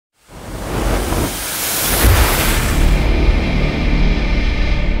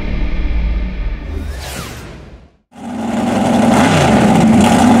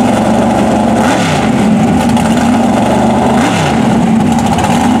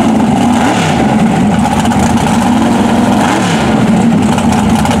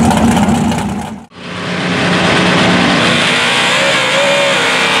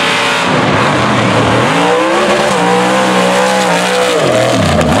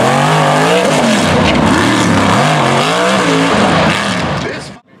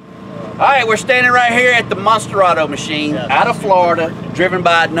right, we're standing right here at the Monsterado machine out of Florida, driven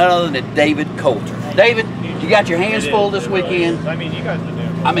by none other than David Coulter. David, you got your hands full this weekend. I mean, you guys are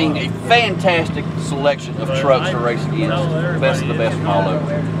doing. I mean, a fantastic selection of trucks to race against, best of the best from all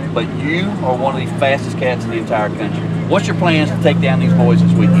over. But you are one of the fastest cats in the entire country. What's your plans to take down these boys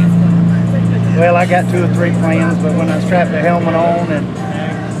this weekend? Well, I got 2 or 3 plans, but when I strap the helmet on and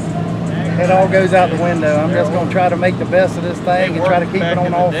it all goes out the window, I'm just going to try to make the best of this thing and try to keep it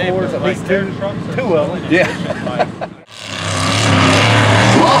on all fours, at least two of them. Yeah.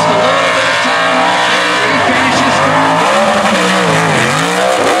 Lost a little bit of time right there. He finishes strong.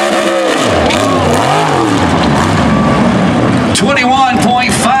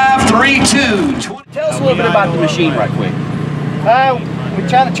 21.532. Tell us a little bit about the machine right quick. We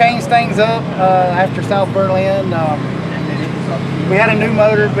try to change things up after South Berlin. We had a new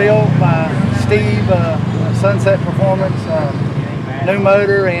motor built by Steve, Sunset Performance, new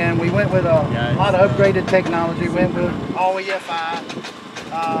motor, and we went with a lot of upgraded technology. We went with all EFI,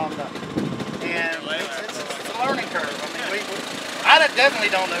 and it's a learning curve. I mean, I definitely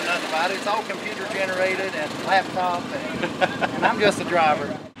don't know nothing about it. It's all computer generated and laptop, and I'm just a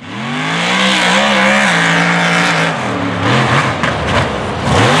driver.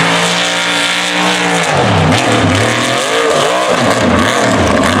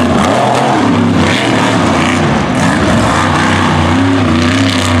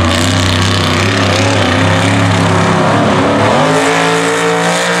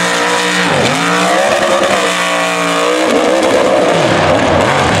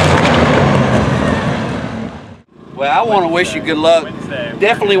 Well, I want to wish you good luck.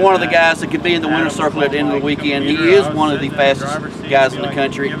 Definitely one of the guys that could be in the winner's circle at the end of the weekend. He is one of the fastest guys in the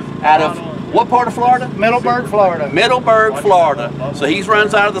country. Out of what part of Florida? Middleburg, Florida. Middleburg, Florida. So he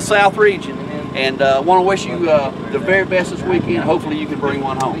runs out of the South region. And want to wish you the very best this weekend. Hopefully you can bring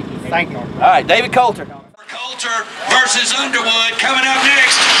one home. Thank you. All right, David Coulter. Coulter versus Underwood coming up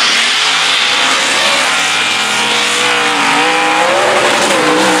next.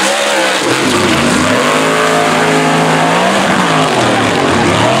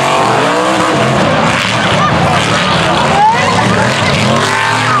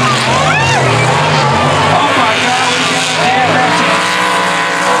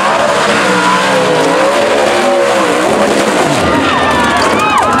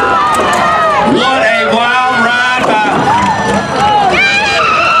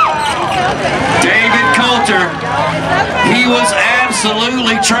 He was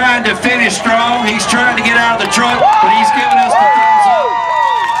absolutely trying to finish strong. He's trying to get out of the truck, but he's giving us the thumbs up.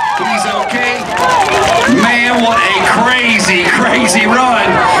 He's okay. Man, what a crazy, crazy run.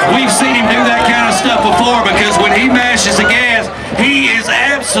 We've seen him do that kind of stuff before, because when he mashes the gas, he is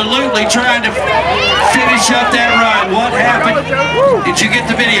absolutely trying to finish up that run. What happened? Did you get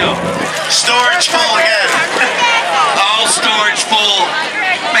the video? Storage full again. All storage full.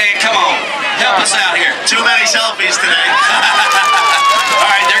 Man, come on. Help us out here. Too many selfies today. All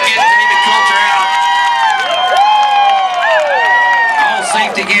right, they're getting David Coulter out. All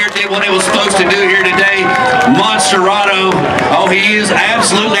safety gear did what it was supposed to do here today. Monsterado, oh, he is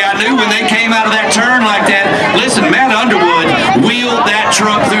absolutely, I knew when they came out of that turn like that. Listen, Matt Underwood wheeled that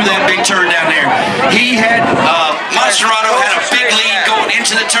truck through that big turn down there. He had, Monsterado had a big lead going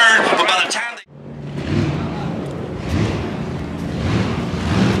into the turn, but by the time